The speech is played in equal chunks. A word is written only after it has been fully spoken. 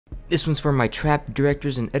This one's for my trap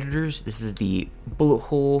directors and editors. This is the bullet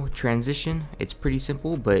hole transition. It's pretty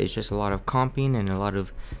simple, but it's just a lot of comping and a lot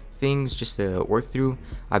of things just to work through.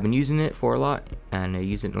 I've been using it for a lot, and I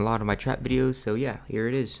use it in a lot of my trap videos, so yeah, here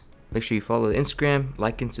it is. Make sure you follow the Instagram,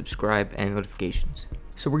 like and subscribe, and notifications.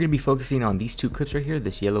 So we're going to be focusing on these two clips right here,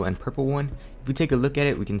 this yellow and purple one. If we take a look at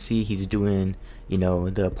it, we can see he's doing, you know,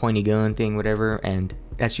 the pointy gun thing, whatever, and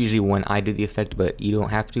that's usually when I do the effect, but you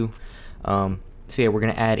don't have to. So yeah, we're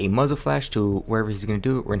going to add a muzzle flash to wherever he's going to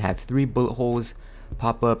do it. We're going to have 3 bullet holes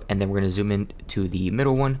pop up, and then we're going to zoom in to the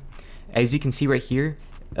middle one. As you can see right here,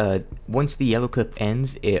 once the yellow clip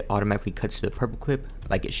ends, it automatically cuts to the purple clip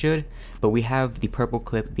like it should, but we have the purple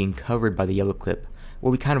clip being covered by the yellow clip.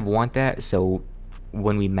 Well, we kind of want that, so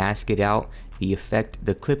when we mask it out,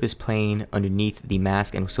 the clip is playing underneath the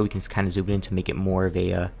mask, and so we can kind of zoom in to make it more of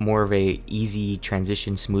a easy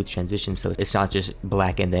transition, smooth transition, so it's not just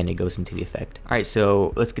black and then it goes into the effect. Alright,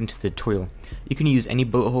 so let's get into the tutorial. You can use any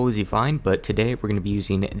bullet holes you find, but today we're going to be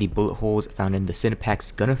using the bullet holes found in the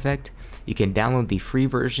Cinepacks gun effect. You can download the free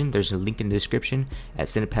version, there's a link in the description at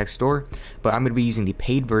Cinepacks store, but I'm going to be using the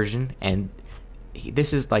paid version, and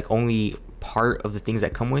this is like only part of the things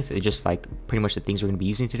that come with it, just like pretty much the things we're going to be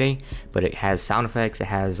using today, but it has sound effects, it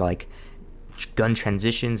has like gun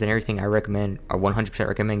transitions and everything. I 100%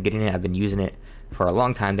 recommend getting it. I've been using it for a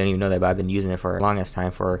long time, didn't even know that, but I've been using it for a longest time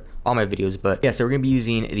for all my videos. But yeah, so we're going to be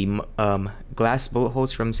using the glass bullet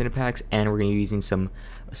holes from Cinepacks, and we're going to be using some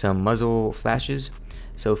muzzle flashes.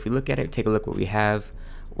 So if you look at it, take a look what we have.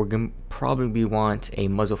 We're going to probably want a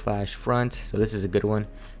muzzle flash front, so this is a good one.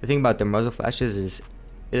 The thing about the muzzle flashes is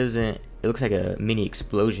it looks like a mini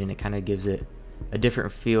explosion. It kind of gives it a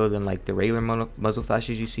different feel than like the regular muzzle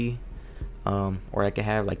flashes you see, or I could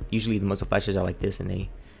have, like, usually the muzzle flashes are like this, and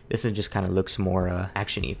this one just kind of looks more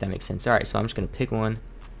actiony, if that makes sense. Alright, so I'm just going to pick one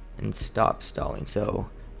and stop stalling. So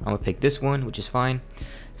I'm going to pick this one, which is fine.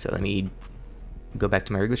 So let me go back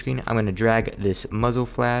to my regular screen. I'm going to drag this muzzle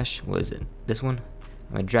flash, what is it, this one?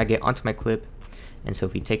 I'm going to drag it onto my clip, and so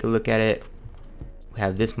if we take a look at it, we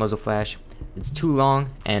have this muzzle flash. It's too long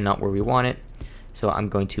and not where we want it, so I'm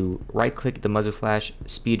going to right click the muzzle flash,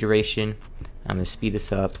 speed duration. I'm going to speed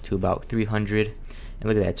this up to about 300, and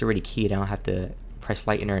look at that, it's already keyed. I don't have to press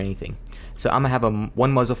lighten or anything. So I'm going to have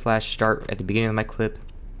one muzzle flash start at the beginning of my clip,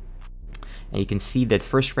 and you can see that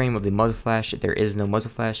first frame of the muzzle flash, there is no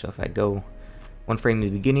muzzle flash. So if I go one frame in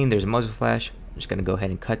the beginning, there's a muzzle flash. I'm just going to go ahead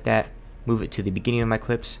and cut that, move it to the beginning of my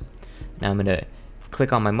clips. Now I'm going to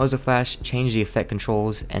click on my muzzle flash, change the effect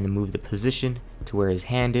controls, and then move the position to where his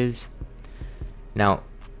hand is. Now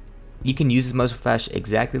you can use this muzzle flash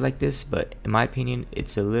exactly like this, but in my opinion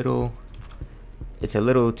it's a little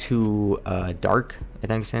too dark, if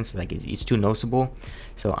that makes sense. Like it's too noticeable,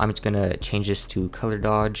 so I'm just gonna change this to color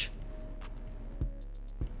dodge,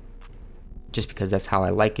 just because that's how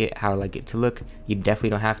I like it to look. You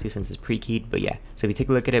definitely don't have to since it's pre-keyed, but yeah. So if you take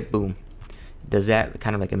a look at it, boom, it does that,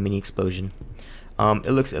 kind of like a mini explosion.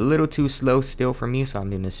 It looks a little too slow still for me, so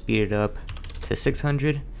I'm going to speed it up to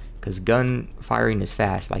 600, because gun firing is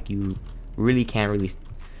fast. Like you really can't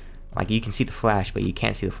like you can see the flash, but you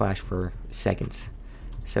can't see the flash for seconds.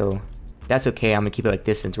 So that's okay. I'm going to keep it like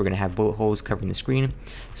this since we're going to have bullet holes covering the screen.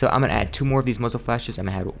 So I'm going to add 2 more of these muzzle flashes. I'm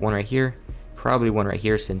going to add one right here, probably one right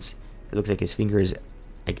here, since it looks like his finger is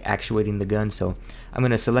like actuating the gun. So I'm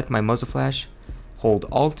going to select my muzzle flash, hold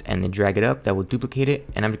Alt, and then drag it up. That will duplicate it,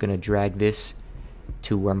 and I'm going to drag this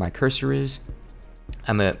to where my cursor is.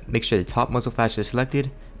 I'm going to make sure the top muzzle flash is selected,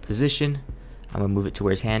 position, I'm going to move it to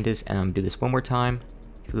where his hand is, and I'm going to do this one more time.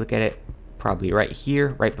 If you look at it, probably right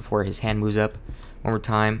here, right before his hand moves up. One more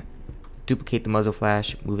time, duplicate the muzzle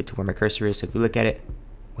flash, move it to where my cursor is. So if you look at it,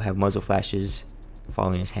 we'll have muzzle flashes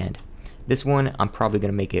following his hand. This one, I'm probably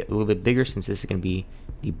going to make it a little bit bigger since this is going to be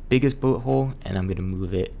the biggest bullet hole, and I'm going to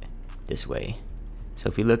move it this way. So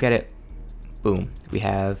if you look at it, boom, we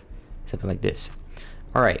have something like this.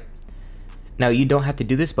 Alright, now you don't have to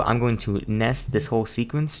do this, but I'm going to nest this whole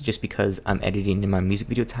sequence just because I'm editing in my music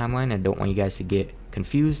video timeline and I don't want you guys to get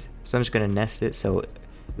confused. So I'm just going to nest it so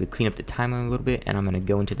we clean up the timeline a little bit, and I'm going to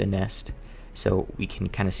go into the nest so we can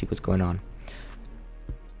kind of see what's going on.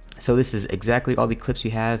 So this is exactly all the clips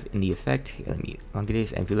you have in the effect. Here, let me elongate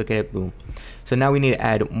this, and if you look at it, boom. So now we need to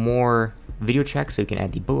add more video tracks so you can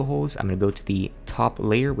add the bullet holes. I'm going to go to the top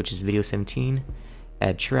layer, which is video 17,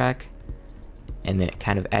 add track, and then it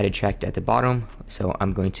kind of added track at the bottom. So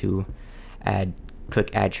I'm going to click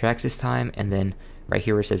add tracks this time, and then right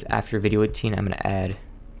here where it says after video 18, I'm going to add,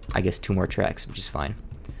 I guess, 2 more tracks, which is fine.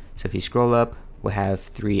 So if you scroll up, we'll have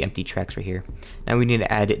 3 empty tracks right here. Now we need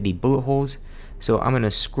to add the bullet holes. So I'm going to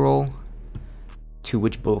scroll to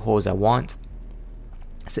which bullet holes I want,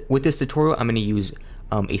 So with this tutorial, I'm going to use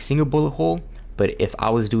a single bullet hole, but if I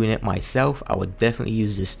was doing it myself, I would definitely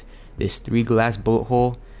use this 3 glass bullet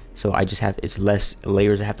hole. So I just have, it's less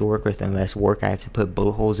layers I have to work with and less work I have to put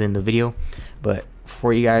bullet holes in the video. But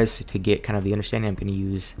for you guys to get kind of the understanding, I'm going to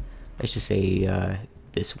use, let's just say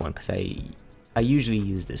this one, because I usually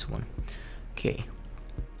use this one. Okay,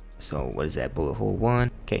 so what is that, bullet hole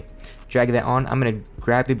 1? Okay, drag that on. I'm going to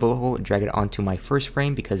grab the bullet hole and drag it onto my first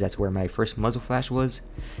frame because that's where my first muzzle flash was.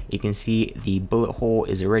 You can see the bullet hole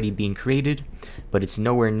is already being created, but it's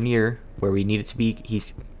nowhere near where we need it to be.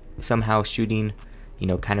 He's somehow shooting, you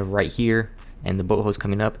know, kind of right here, and the bullet hole is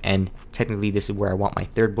coming up, and technically this is where I want my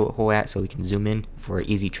third bullet hole at, so we can zoom in for an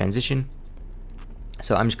easy transition.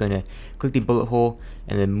 So I'm just going to click the bullet hole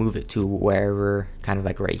and then move it to wherever, kind of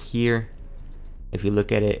like right here. If you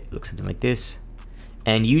look at it, it looks something like this.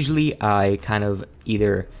 And usually I kind of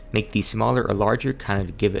either make these smaller or larger, kind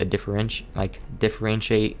of give it a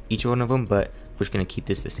differentiate each one of them, but we're just going to keep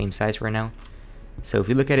this the same size for right now. So if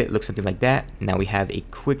you look at it, it looks something like that. Now we have a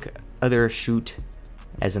quick other shoot,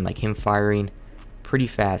 as in like him firing pretty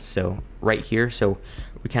fast, so right here. So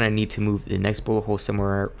we kind of need to move the next bullet hole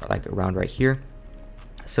somewhere like around right here.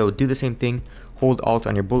 So do the same thing, hold Alt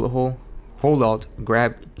on your bullet hole, hold Alt,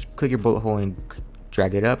 click your bullet hole and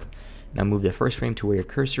drag it up. Now move the first frame to where your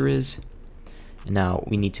cursor is. And now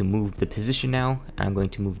we need to move the position now. I'm going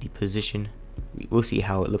to move the position. We'll see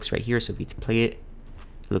how it looks right here. So if we play it,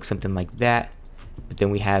 it looks something like that. But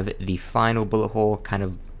then we have the final bullet hole kind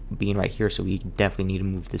of being right here, so we definitely need to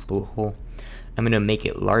move this bullet hole. I'm going to make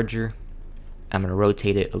it larger. I'm going to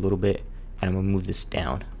rotate it a little bit, and I'm going to move this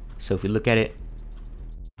down. So if we look at it,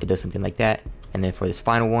 it does something like that. And then for this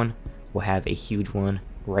final one, we'll have a huge one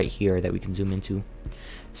right here that we can zoom into.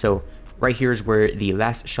 So right here is where the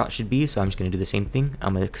last shot should be, so I'm just going to do the same thing.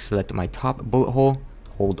 I'm going to select my top bullet hole,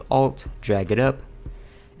 hold Alt, drag it up,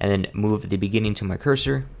 and then move the beginning to my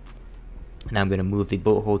cursor. Now I'm going to move the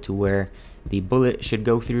bullet hole to where the bullet should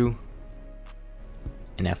go through,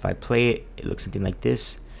 and if I play it, it looks something like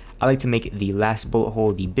this. I like to make the last bullet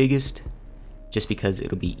hole the biggest, just because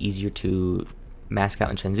it'll be easier to mask out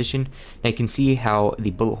and transition. Now you can see how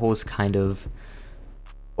the bullet holes kind of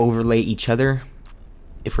overlay each other.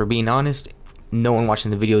 If we're being honest, no one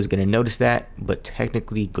watching the video is going to notice that, but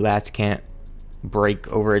technically glass can't break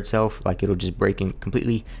over itself, like it'll just break in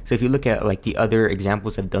completely. So if you look at like the other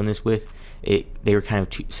examples I've done this with, they were kind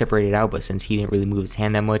of separated out, but since he didn't really move his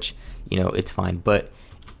hand that much, you know, it's fine. But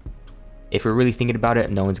if we're really thinking about it,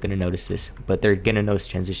 no one's going to notice this, but they're going to notice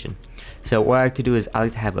transition. So what I like to do is I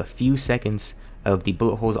like to have a few seconds of the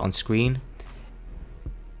bullet holes on screen,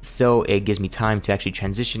 so it gives me time to actually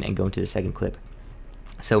transition and go into the second clip.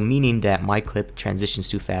 So meaning that my clip transitions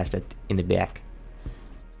too fast in the back.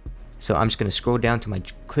 So I'm just going to scroll down to my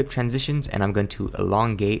clip transitions, and I'm going to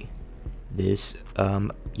elongate this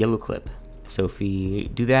yellow clip. So if we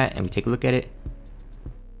do that and we take a look at it, it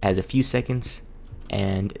has a few seconds,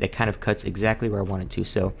 and it kind of cuts exactly where I want it to.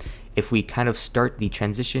 So if we kind of start the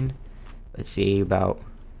transition, let's say about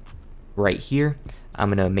right here, I'm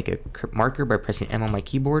going to make a marker by pressing M on my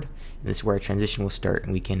keyboard, and this is where our transition will start,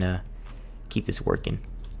 and we can keep this working.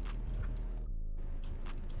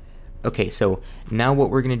 Okay, so now what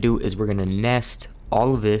we're going to do is we're going to nest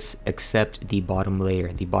all of this except the bottom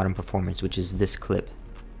layer, the bottom performance, which is this clip.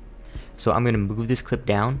 So I'm going to move this clip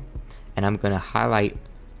down, and I'm going to highlight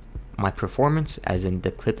my performance, as in the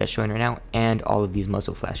clip that's showing right now, and all of these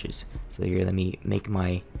muzzle flashes. So here, let me make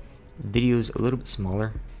my videos a little bit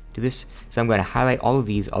smaller. Do this. So I'm going to highlight all of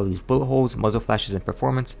these bullet holes, muzzle flashes, and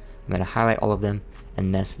performance. I'm going to highlight all of them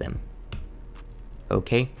and nest them.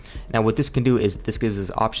 Okay, now what this can do is this gives us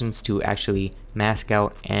options to actually mask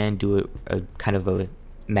out and do a kind of a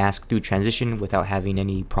mask through transition without having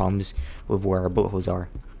any problems with where our bullet holes are.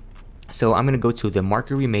 So I'm going to go to the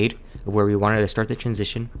marker we made where we wanted to start the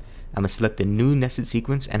transition. I'm going to select the new nested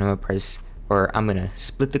sequence, and I'm going to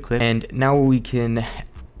split the clip, and now we can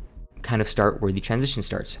kind of start where the transition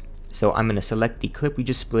starts. So I'm going to select the clip we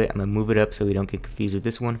just split. I'm going to move it up so we don't get confused with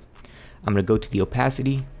this one. I'm going to go to the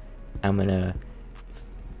opacity. I'm going to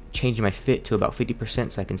change my fit to about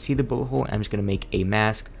 50% so I can see the bullet hole. I'm just going to make a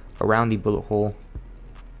mask around the bullet hole,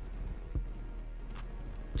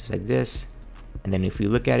 just like this. And then if we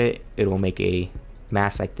look at it, it will make a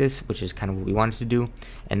mask like this, which is kind of what we wanted to do.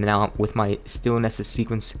 And now with my still nested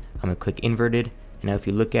sequence, I'm going to click inverted. And now if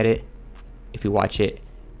you look at it, if you watch it,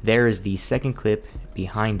 there is the second clip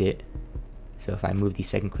behind it. So if I move the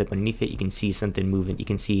second clip underneath it, you can see something moving. You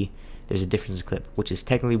can see there's a difference in clip, which is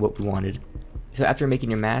technically what we wanted. So after making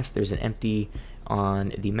your mask, there's an empty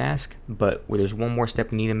on the mask, but where there's one more step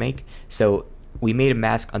we need to make. So we made a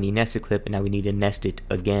mask on the nested clip, and now we need to nest it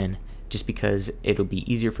again, just because it'll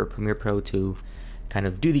be easier for Premiere Pro to kind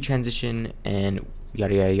of do the transition and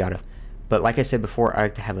yada yada yada. But like I said before, I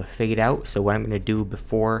like to have a fade out. So what I'm going to do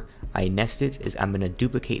before I nest it is I'm going to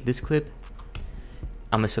duplicate this clip.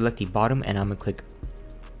 I'm going to select the bottom, and I'm going to click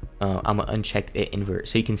I'm going to uncheck the invert,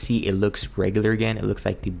 so you can see it looks regular again. It looks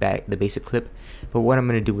like the basic clip. But what I'm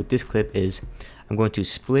going to do with this clip is I'm going to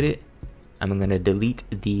split it. I'm going to delete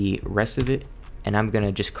the rest of it, and I'm going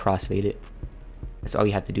to just crossfade it. That's all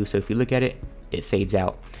you have to do. So if you look at it, it fades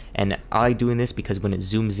out. And I like doing this because when it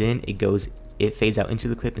zooms in, it fades out into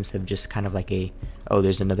the clip instead of just kind of like oh,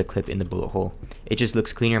 there's another clip in the bullet hole. It just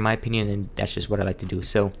looks cleaner in my opinion, and that's just what I like to do.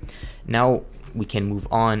 So now we can move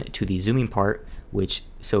on to the zooming part,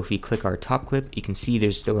 so if we click our top clip, you can see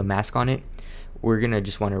there's still a mask on it. We're going to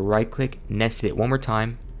just want to right click, nest it one more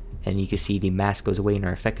time, and you can see the mask goes away in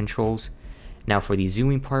our effect controls. Now for the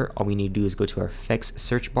zooming part, all we need to do is go to our effects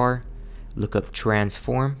search bar, look up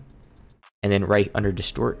transform, and then right under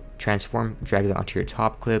distort, transform, drag that onto your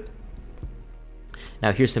top clip.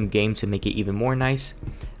 Now here's some game to make it even more nice.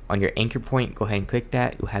 On your anchor point, go ahead and click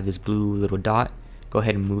that. You'll have this blue little dot. Go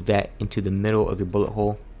ahead and move that into the middle of your bullet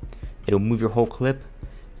hole. It'll move your whole clip,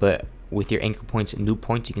 but with your anchor points and new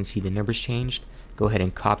points, you can see the numbers changed. Go ahead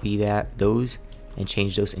and copy those and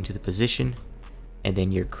change those into the position, and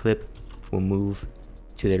then your clip will move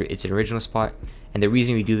to its original spot. And the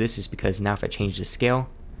reason we do this is because now if I change the scale,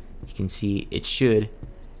 you can see it should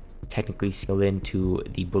technically scale into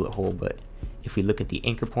the bullet hole, but if we look at the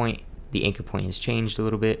anchor point has changed a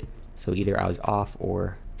little bit, so either I was off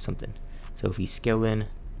or something. So if we scale in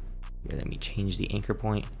here, let me change the anchor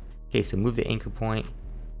point. Okay, so move the anchor point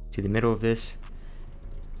to the middle of this,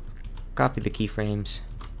 copy the keyframes,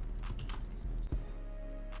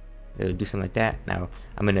 it'll do something like that. Now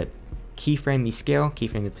I'm gonna keyframe the scale,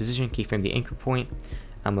 keyframe the position, keyframe the anchor point.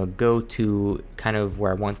 I'm gonna go to kind of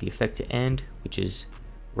where I want the effect to end, which is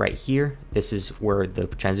right here. This is where the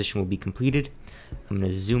transition will be completed. I'm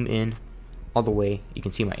gonna zoom in all the way. You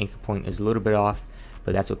can see my anchor point is a little bit off,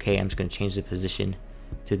 but that's okay. I'm just gonna change the position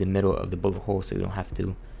to the middle of the bullet hole so you don't have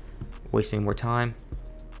to waste any more time.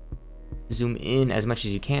 Zoom in as much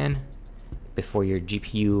as you can before your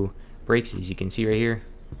GPU breaks, as you can see right here.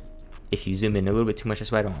 If you zoom in a little bit too much,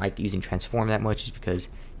 that's why I don't like using transform that much, is because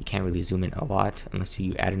you can't really zoom in a lot unless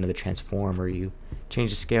you add another transform or you change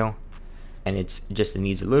the scale, and it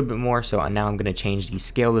needs a little bit more. So now I'm going to change the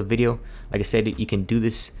scale of the video. Like I said, you can do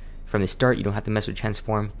this from the start, you don't have to mess with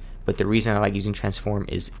transform, but the reason I like using transform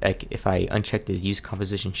is like if I uncheck the use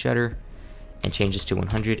composition shutter and change this to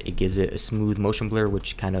 100, it gives it a smooth motion blur,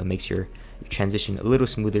 which kind of makes your transition a little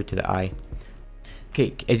smoother to the eye.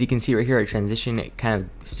 Okay, as you can see right here, our transition, it kind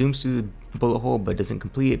of zooms through the bullet hole but doesn't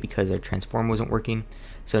complete it because our transform wasn't working.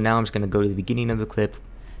 So now I'm just going to go to the beginning of the clip,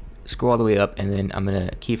 scroll all the way up, and then I'm going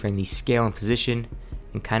to keyframe the scale and position,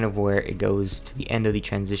 and kind of where it goes to the end of the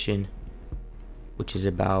transition, which is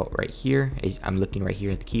about right here. I'm looking right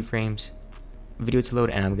here at the keyframes, video to load,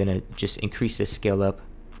 and I'm going to just increase this scale up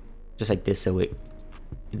just like this, so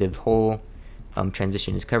the whole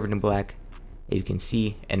transition is covered in black, as you can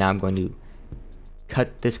see. And now I'm going to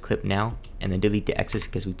cut this clip now and then delete the excess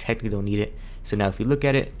because we technically don't need it. So now if we look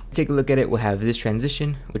at it, take a look at it, we'll have this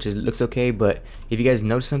transition, which looks okay. But if you guys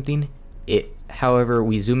notice something, however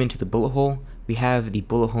we zoom into the bullet hole, we have the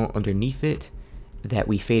bullet hole underneath it that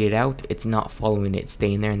we faded out. It's not following it,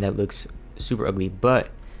 staying there, and that looks super ugly. But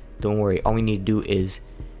don't worry, all we need to do is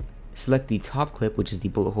select the top clip, which is the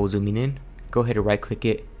bullet hole zooming in, go ahead and right click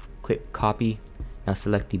it, click copy. Now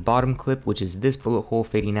select the bottom clip, which is this bullet hole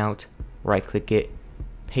fading out, right click it,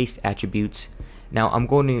 paste attributes. Now I'm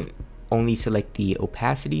going to only select the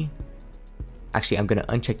opacity. Actually, I'm going to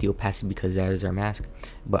uncheck the opacity because that is our mask,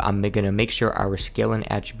 but I'm going to make sure our scale and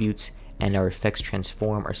attributes and our effects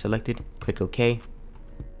transform are selected. Click OK.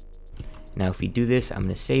 Now if we do this, I'm going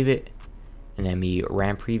to save it and then we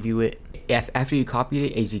RAM preview it. After you copy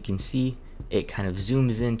it, as you can see, it kind of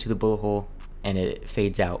zooms into the bullet hole and it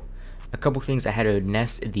fades out. A couple things, I had to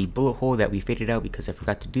nest the bullet hole that we faded out because I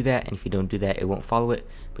forgot to do that, and if you don't do that, it won't follow it.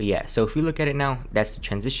 But yeah, so if we look at it now, that's the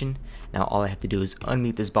transition. Now all I have to do is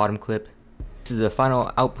unmute this bottom clip. This is the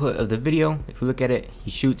final output of the video. If we look at it,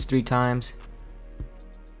 he shoots 3 times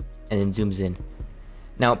and then zooms in.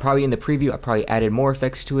 Now probably in the preview I probably added more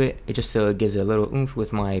effects to it, just so it gives a little oomph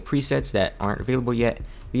with my presets that aren't available yet.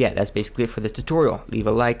 But yeah, that's basically it for the tutorial. Leave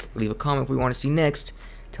a like, leave a comment if we want to see next.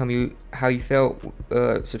 Tell me how you felt,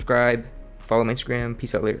 subscribe, follow my Instagram.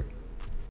 Peace out later.